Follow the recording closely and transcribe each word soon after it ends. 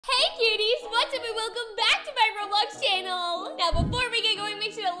Hey cuties, what's up and welcome back to my Roblox channel. Now before we get going,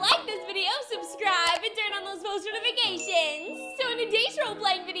 make sure to like this video, subscribe, and turn on those post notifications. So in today's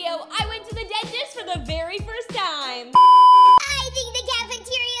role-playing video, I went to the dentist for the very first time. I think the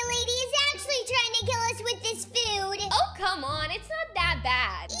cafeteria lady is actually trying to kill us with this food. Oh, come on, it's not that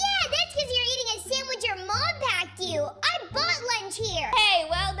bad. Yeah, that's because you're eating a sandwich your mom packed you. I bought lunch here. Hey,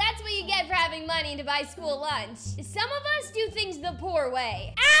 well, that's what you get for having money to buy school lunch. Some of us do things the poor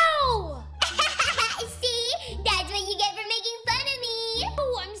way. Ow! See? That's what you get for making fun of me.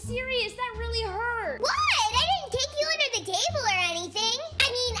 Oh, I'm serious. That really hurt. What? I didn't kick you under the table or anything. I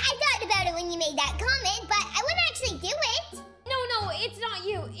mean, I thought about it when you made that comment, but I wouldn't actually do it. No, it's not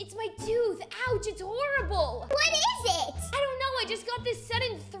you. It's my tooth. Ouch, it's horrible. What is it? I don't know. I just got this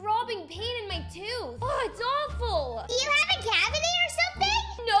sudden throbbing pain in my tooth. Oh, it's awful. Do you have a cavity or something?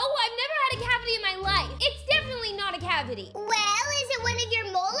 No, I've never had a cavity in my life. It's definitely not a cavity. Well, is it one of your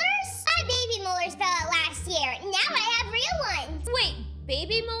molars? My baby molars fell out last year. Now I have real ones. Wait,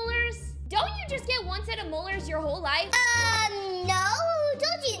 baby molars? Don't you just get one set of molars your whole life? No? Who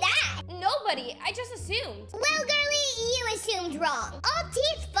told you that? Nobody. I just assumed. Well, girlie, you assumed wrong. All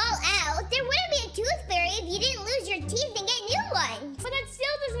teeth fall out. There wouldn't be a tooth fairy if you didn't lose your teeth and get new ones. But that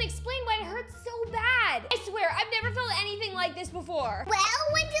still doesn't explain why it hurts so bad. I swear, I've never felt anything like this before. Well,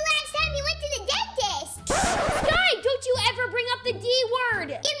 when's the last time you went to the dentist? Sky, don't you ever bring up the D word.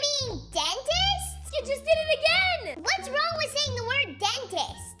 You mean dentist? You just did it again. What's wrong with saying the word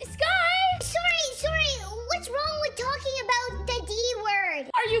dentist? Sky! Sorry. What's wrong with talking about the D word?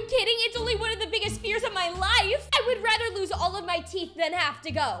 Are you kidding? It's only one of the biggest fears of my life. I would rather lose all of my teeth than have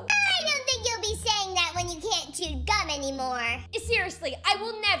to go. I don't think you'll be saying that when you can't chew gum anymore. Seriously, I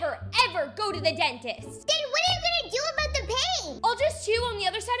will never, ever go to the dentist. Then what are you gonna do about the pain? I'll just chew on the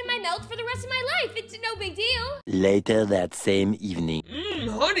other side of my mouth for the rest of my life. It's no big deal. Later that same evening.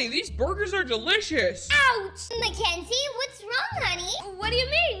 Honey, these burgers are delicious. Ouch! Mackenzie, what's wrong, honey? What do you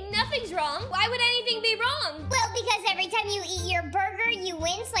mean? Nothing's wrong. Why would anything be wrong? Well, because every time you eat your burger, you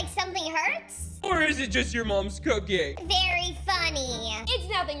wince like something hurts? Or is it just your mom's cooking? Very funny. It's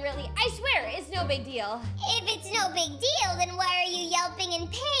nothing really. I swear, it's no big deal. If it's no big deal, then why are you yelping in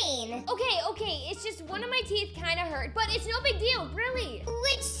pain? Okay, it's just one of my teeth kind of hurt, but it's no big deal, really.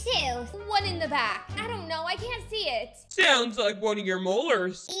 Which tooth? One in the back. I don't know, I can't see it. Sounds like one of your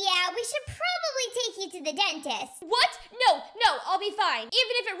molars. Yeah, we should probably take you to the dentist. What? No, I'll be fine. Even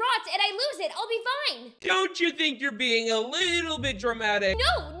if it rots and I lose it, I'll be fine. Don't you think you're being a little bit dramatic?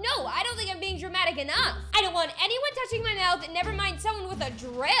 No, I don't think I'm being dramatic enough. I don't want anyone touching my mouth, never mind someone with a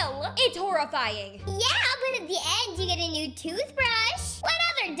drill. It's horrifying. Yeah, but at the end, you get a new toothbrush. What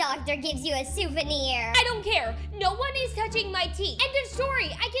other doctor gives you a souvenir? I don't care. No one is touching my teeth. End of story.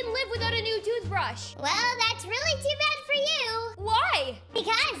 I can live without a new toothbrush. Well, that's really too bad for you. Why?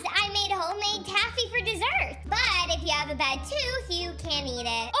 Because I made homemade taffy for dessert. But if you have a bad tooth, you can't eat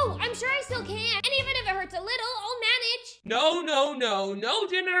it. Oh, I'm sure I still can. And even if it hurts a little, I'll manage. No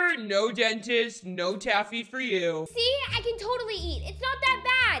dinner, no dentist, no taffy for you. See, I can totally eat. It's not that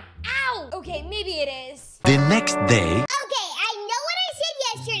bad. Ow! Okay, maybe it is. The next day. Okay, I know what I said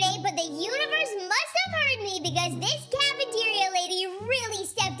yesterday, but the universe must have heard me because this cafeteria lady really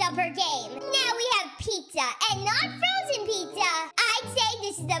stepped up her game. Now we have pizza, and not frozen pizza. I'd say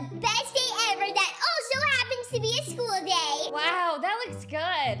this is the best day ever that also happens to be a school day. Wow, that looks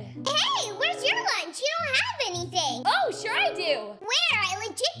good. Hey, where's your lunch? You don't have anything. Oh, sure I do. Where? I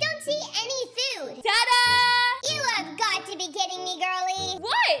legit don't see any food. Ta-da! You have got to be kidding me, girlie.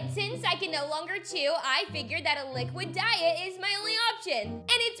 What? Since I can no longer chew, I figured that a liquid diet is my only option. And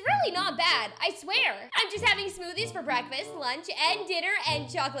it's really not bad, I swear. I'm just having smoothies for breakfast, lunch, and dinner, and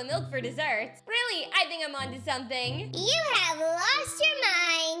chocolate milk for dessert. Really, I think I'm onto something. You have lost your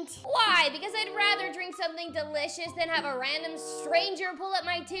mind. Why? Because I'd rather drink something delicious than have a random stranger pull at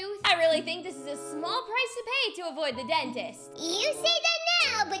my tooth? I really think this is a small price to pay to avoid the dentist. You say that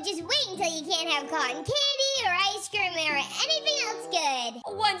now, but just wait until you can't have cotton candy or ice cream or anything else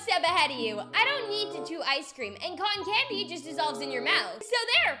good. One step ahead of you. I don't need to chew ice cream, and cotton candy just dissolves in your mouth. So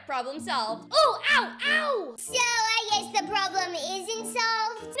there, problem solved. Oh, ow! So I guess the problem isn't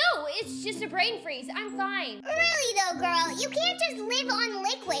solved? No, it's just a brain freeze. I'm fine. Really though, girl, you can't just live on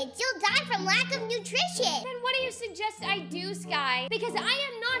liquids. You'll die from lack of nutrition. Then what do you suggest I do, Sky? Because I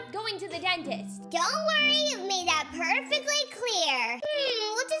am not going to the dentist. Don't worry, you've made that perfectly clear.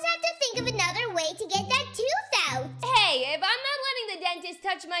 We'll just have to think of another way to get that tooth out. Hey, if I'm not letting the dentist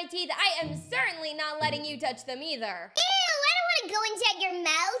touch my teeth, I am certainly not letting you touch them either. Ew, I don't want to go inside your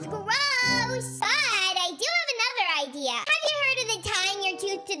mouth. Gross. But I do have another idea. Have you heard of the tying your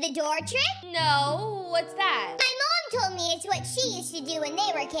tooth to the door trick? No, what's that? My mom told me it's what she used to do when they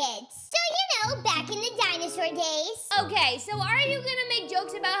were kids. So, you know, back in the dinosaur days. Okay, so are you gonna make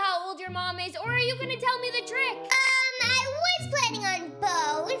jokes about how old your mom is, or are you gonna tell me the trick? I was planning on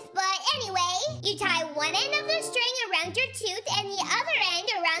both, but anyway, you tie one end of the string around your tooth and the other end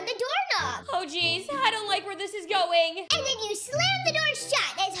around the doorknob. Oh geez, I don't like where this is going. And then you slam the door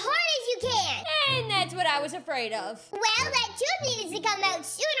shut as hard as you can. And that's what I was afraid of. Well, that tooth needs to come out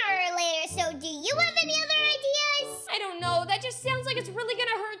sooner or later, so do you have any other ideas? I don't know, that just sounds like it's really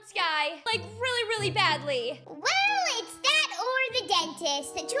gonna hurt Sky. Like, really, really badly. Well, it's that or the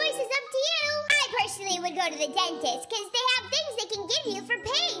dentist. The choice is up to you. I personally would go to the dentist because they have things they can give you for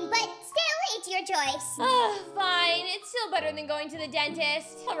pain, but still, it's your choice. Fine. It's still better than going to the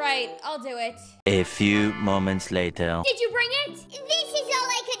dentist. All right, I'll do it. A few moments later. Did you bring it? This is all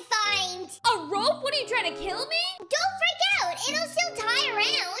I could find. A rope? What are you trying to kill me? Don't freak out. It'll still tie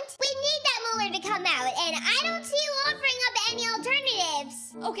around. We need that molar to come out, and I don't see you offering up any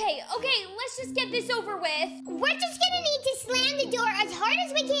alternatives. Okay, let's just get this over with. We're just gonna need to slam the door as hard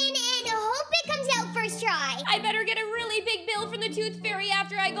as we can and hope it comes out first try. I better get a really big bill from the Tooth Fairy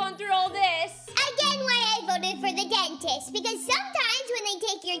after I've gone through all this. Again, why I voted for the dentist, because sometimes when they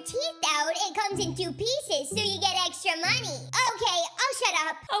take your teeth out, it comes in 2 pieces, so you get extra money. Okay, I'll shut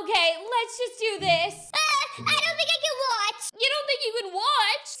up. Okay, let's just do this. I don't think I can watch. You don't think you can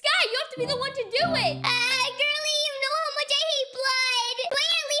watch? Sky, you have to be the one to do it. Girlie, you know how much I hate blood. Do I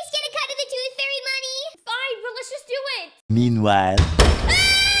at least get a cut of the Tooth Fairy money? Fine, but let's just do it. Meanwhile.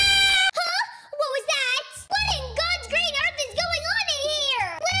 Huh? What was that? What in God's green earth is going on in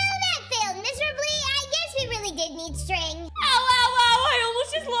here? Well, that failed miserably. I guess we really did need string. Ow, ow, ow, I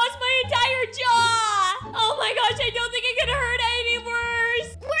almost just lost my entire jaw. Oh my gosh, I don't think it could hurt any worse.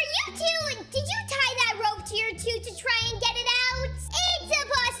 Were you two? Did you tie that rope to your tooth to try and get it out? It's a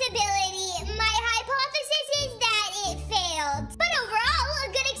possibility. My hypothesis is that it failed. But overall, a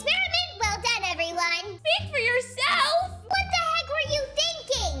good experiment. Well done, everyone. Speak for yourself. What the heck were you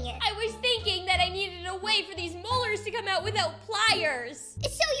thinking? I was thinking that I needed a way for these molars to come out without pliers.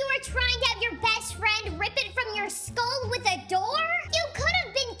 So you were trying to have your best friend rip it from your skull with a door? You could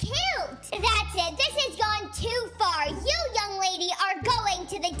have been killed. That's it. This has gone too far. You, young lady, are going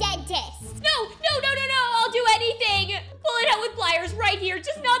to the dentist. No, I'll do anything. Pull it out with pliers right here,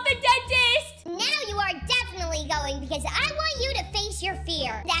 just not the dentist. Now you are definitely going because I want you to face your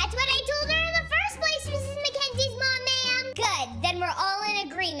fear. That's what I told her in the first place, Mrs. Mackenzie's mom, ma'am. Good, then we're all in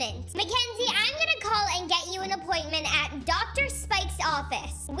agreement. Mackenzie, I'm gonna call and get you an appointment at Dr. Spike's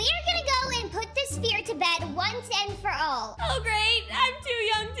office. We're gonna go and put this fear to bed once and for all. Oh great, I'm too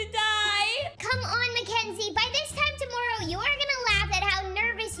young to die. Come on, Mackenzie. By this time tomorrow, you are gonna laugh at how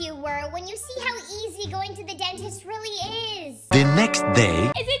nervous you were when you see how easy going to the dentist really is. The next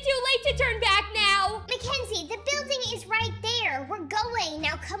day. Is it too late to turn back now? Mackenzie, the building is right there. We're going.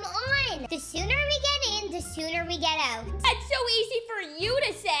 Now come on. The sooner we get in, the sooner we get out. That's so easy for you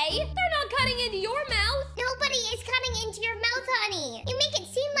to say. They're not cutting into your mouth. Nobody is cutting into your mouth, honey. You make it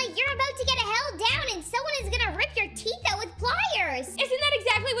seem like you're about to get held down and someone is gonna rip your teeth out with pliers. Isn't that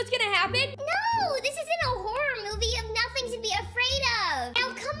exactly what's gonna happen? No, this isn't a horror movie. You have nothing to be afraid of. Now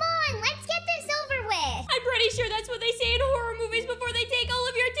come on, let's get this over with. I'm pretty sure that's what they say in horror movies before they take all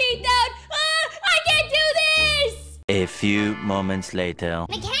of your teeth out. I can't do this! A few moments later.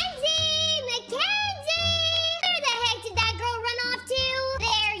 Mackenzie! Where the heck did that girl run off to?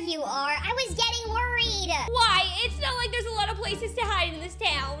 There you are. I was getting worried. Why? It's not like there's a lot of places to hide in this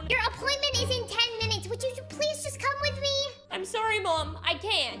town. Your appointment is in 10 minutes. Would you please just come with me? I'm sorry, Mom. I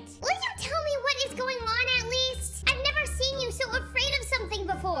can't. Will you tell me what is going on at least? I've never seen you so afraid of something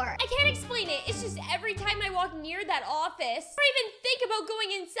before. I can't explain it. It's just every time I walk near that office, or even think about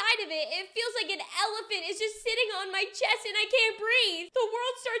going inside of it, it feels like an elephant is just sitting on my chest and I can't breathe. The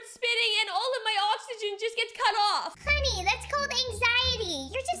world starts spinning and all of my oxygen just gets cut off. Honey, that's called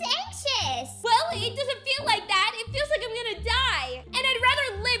anxiety. You're just anxious. Well, it doesn't feel like that. It feels like I'm gonna die. And I'd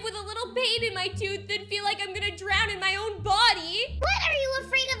rather live with a little pain in my tooth than feel like I'm gonna drown in my own body. What are you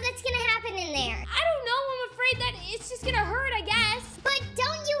afraid of that's gonna happen in there? I don't know. I'm afraid that it's just gonna hurt, I guess. But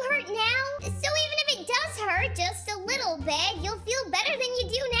don't you hurt now? So even if it does hurt just a little bit, you'll feel better than you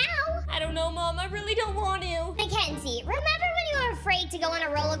do now. I don't know, Mom. I really don't want to. Mackenzie, remember when you were afraid to go on a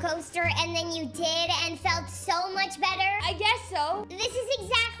roller coaster and then you did and felt so much better? I guess so. This is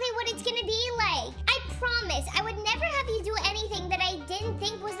exactly what it's gonna be like. I promise I would never have you do anything that I didn't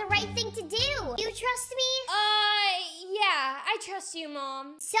think was the right thing to do. You trust me? Yeah, I trust you,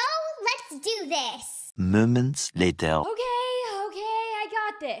 Mom. So, let's do this. Moments later. Okay, I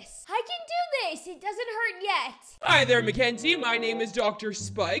got this. I can do this. It doesn't hurt yet. Hi there, Mackenzie. My name is Dr.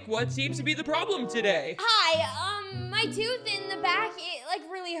 Spike. What seems to be the problem today? Hi, my tooth in the back, it like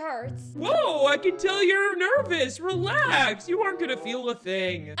really hurts. Whoa, I can tell you're nervous. Relax. You aren't gonna feel a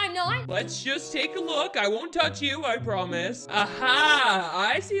thing. I'm not. Let's just take a look. I won't touch you, I promise. Aha!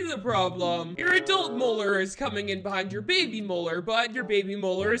 I see the problem. Your adult molar is coming in behind your baby molar, but your baby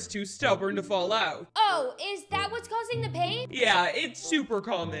molar is too stubborn to fall out. Oh, is that what's causing the pain? Yeah, it's super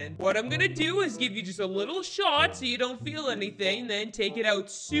common. What I'm gonna do is give you just a little shot so you don't feel anything, then take it out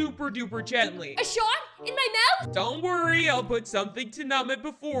super duper gently. A shot? In my mouth? Don't worry, I'll put something to numb it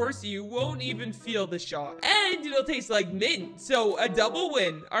before so you won't even feel the shot. And it'll taste like mint, so a double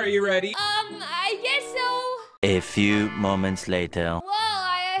win. Are you ready? I guess so. A few moments later. Whoa,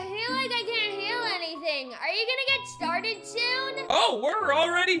 I feel like I can't feel anything. Are you gonna get started soon? Oh, we're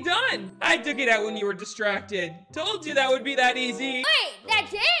already done. I took it out when you were distracted. Told you that would be that easy. Wait,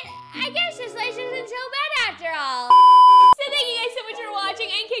 that's it? I guess this place isn't so bad after all. So thank you guys so much for watching,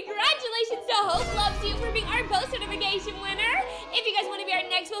 and congratulations to Hope Loves You for being our post notification winner. If you guys want to be our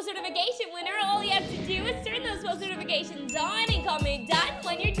next post notification winner, all you have to do is turn those post notifications on and comment down